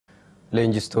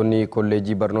Leenjistoonni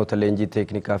kolleejjii barnoota leenjii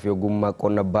teeknikaa fi ogummaa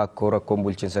qonna BAKKOO rakkoon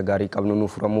bulchiinsa gaarii qabnu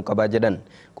nuuf furamuu qabaa jedhan.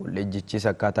 Kolleejjichis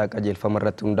akkaataa qajeelfama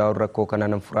irratti hundaa'uun rakkoo kana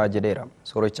nan furaa jedheera.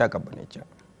 Soorachaa qabbanecha.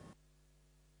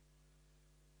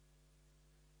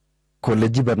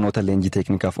 Kolleejjii barnoota leenjii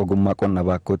teeknikaa fi ogummaa qonna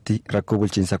BAKKOOtti rakkoo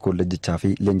bulchiinsa kolleejjichaa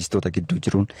fi leenjistoota gidduu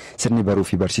jiruun sirni baruu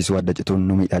fi barsiisuu adda cituun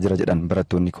nu miidhaa jira jedhan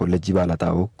barattoonni kolleejjii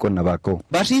Barattotaa qonna BAKKOO.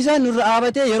 Barsiisaan nurra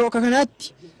dhaabatee yeroo akka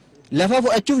kanaatti lafa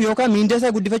fudhachuuf yookaan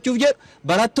miindasaa guddifachuuf jedhu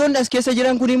barattoonni as keessa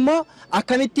jiran kun immoo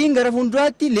akkamittiin gara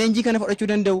fuulduraatti leenjii kana fudhachuu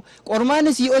danda'u.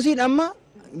 Qormaanni COC'n amma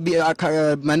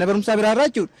mana barumsaa biraarraa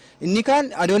jechuudha. Inni kaan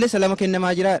adoolessa 2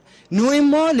 kennamaa jira. Nu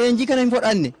immoo leenjii kana hin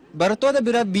fudhanne. Barattoota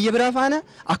biyya biraa faana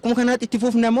akkuma kanaatti itti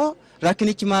fufna moo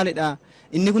rakkinichi maalidha?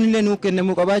 Inni kunillee nuuf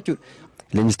kennamuu qaba jechuudha.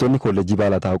 Leenjistoonni kolleejjii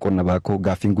Barattotaa qonna BAKKOO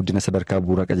gaaffiin guddina sadarkaa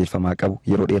bu'uura qajeelfamaa qabu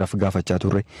yeroo dheeraaf gaafachaa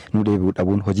turre nu deebi'uu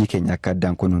dhabuun hojii keenya akka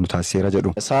addaan kunnu nu taasiseera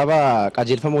jedhu. Sababa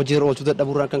qajeelfama hojii irra oolchuu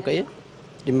dadhabuurraan kan ka'e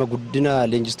dhimma guddina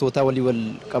leenjistootaa walii wal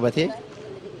qabatee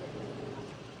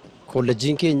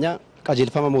kolleejjiin keenya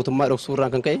qajeelfama mootummaa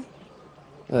dhoksuurraan kan ka'e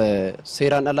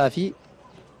seeraan alaa fi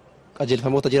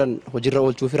qajeelfamoota jiran hojiirra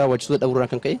oolchuu fi raawwachisuu dadhabuurraan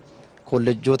kan ka'e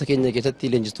kolleejjoota keenya keessatti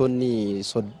leenjistoonni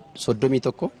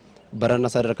 31 baranna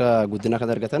sadarkaa guddina kan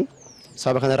argatan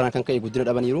sababa kanarraan kan ka'e guddina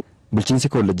dhabaniiru. Bulchiinsi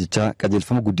kolleejjichaa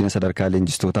qajeelfama guddina sadarkaa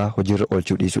leenjistootaa hojiirra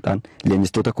oolchuu dhiisuudhaan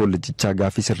leenjistoota kolleejjichaa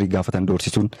gaaffii sirrii gaafatan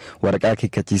doorsisuun waraqaa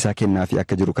akeekkachiisaa kennaa fi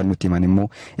akka jiru kan nutti himan immoo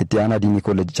itti aanaa diinii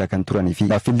kolleejjichaa kan turanii fi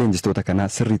gaaffiin leenjistoota kanaa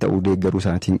sirrii ta'uu deeggaruu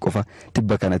isaaniitiin qofa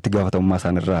tibba kana itti gaafatamummaa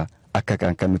isaanirraa akka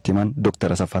kan nutti himan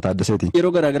Dr. Asaffaa Taaddaseeti.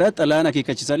 Yeroo garaagaraa xalayaan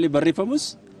akeekkachiisaallee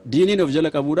barreeffamus diiniin of jala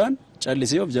qabuudhaan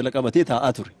callisee of jala qabatee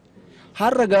taa'aa ture.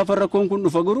 Har'a gaafa rakkoon kun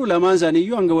dhufa guruu lamaan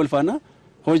isaaniiyyuu hanga wal faana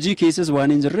hojii keessas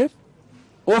waan hin jirreef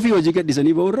ofii hojii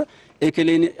gadhiisanii ba'uurra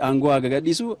ekeleen aangoo haga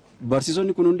gadhiisu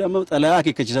barsiisonni kun hundi amma xalayaa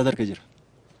akeekkachiisaa harka jira.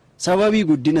 Sababii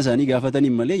guddina isaanii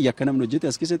gaafataniin malee yakka namni hojjete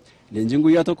as keessatti leenjiin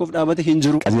guyyaa tokkoof dhaabate hin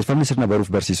jiru. Qajeelfamni sirna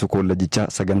baruuf barsiisuu kolleejjichaa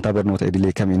sagantaa barnoota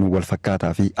idilee kamiinuu wal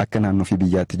fakkaataa fi akka naannoo fi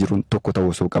biyyaatti jiruun tokko ta'uu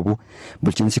osoo qabu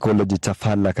bulchiinsi kolleejjichaa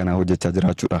faallaa kanaa hojjechaa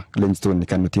jiraachuudha leenjistoonni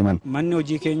kan nutti himan. Manni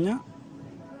hojii keenya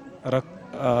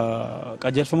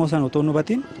qajeelfama sana otoo nu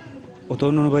batiin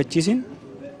otoo nu hubachiisin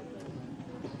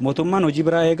mootummaan hojii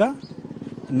biraa eegaa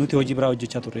nuti hojii biraa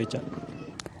hojjechaa turre jechaadha.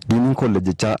 Diiniin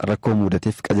kolleejjichaa rakkoo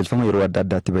mudateef qajeelfama yeroo adda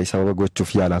addaatti bahee sababa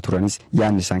gochuuf yaalaa turanis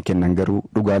yaadni isaan kennan garuu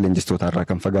dhugaa leenjistootaa irraa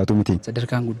kan fagaatu miti.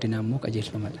 Sadarkaan guddinaa immoo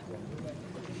qajeelfamadha.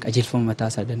 Qajeelfama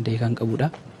mataasaa danda'e kan qabudha.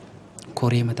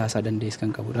 Koree mataasaa danda'es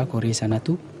kan qabudha. Koree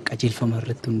sanatu qajeelfama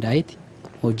irratti hundaa'eeti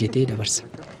hojjetee dabarsa.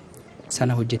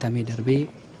 Sana hojjetamee darbee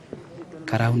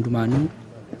karaa hundumaanuu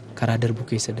karaa darbu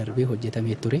keessa darbee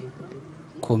hojjetamee ture.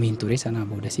 Komiin ture sanaa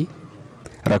boodasii.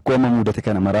 Rakkoo amma mudate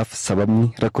kana maraaf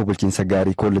sababni rakkoo bulchiinsa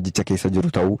gaarii kolleejjicha keessa jiru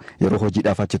ta'uu yeroo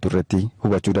hojiidhaaf achi turretti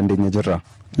hubachuu dandeenya jirra.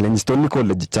 Leenjistoonni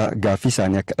kolleejjichaa gaaffii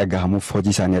isaanii akka dhagahamuuf hojii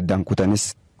isaanii addaan kutanis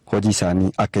hojii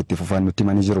isaanii akka itti fufan nutti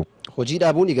himanii jiru. Hojii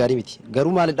dhaabuun gaarii miti.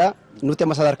 Garuu maalidhaa nuti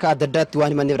amma sadarkaa adda addaatti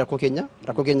waan himanneef rakkoo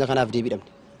keenya kanaaf deebiidhamne.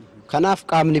 Kanaaf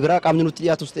qaamni biraa qaamni nutti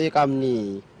dhiyaatus ta'ee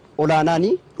qaamni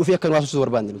olaanaanii dhufee akka nu haasofsiisu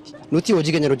barbaanne nuti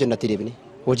hojii keenya hojjennatti deebine.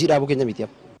 Hojii dhaabuu keenya miti.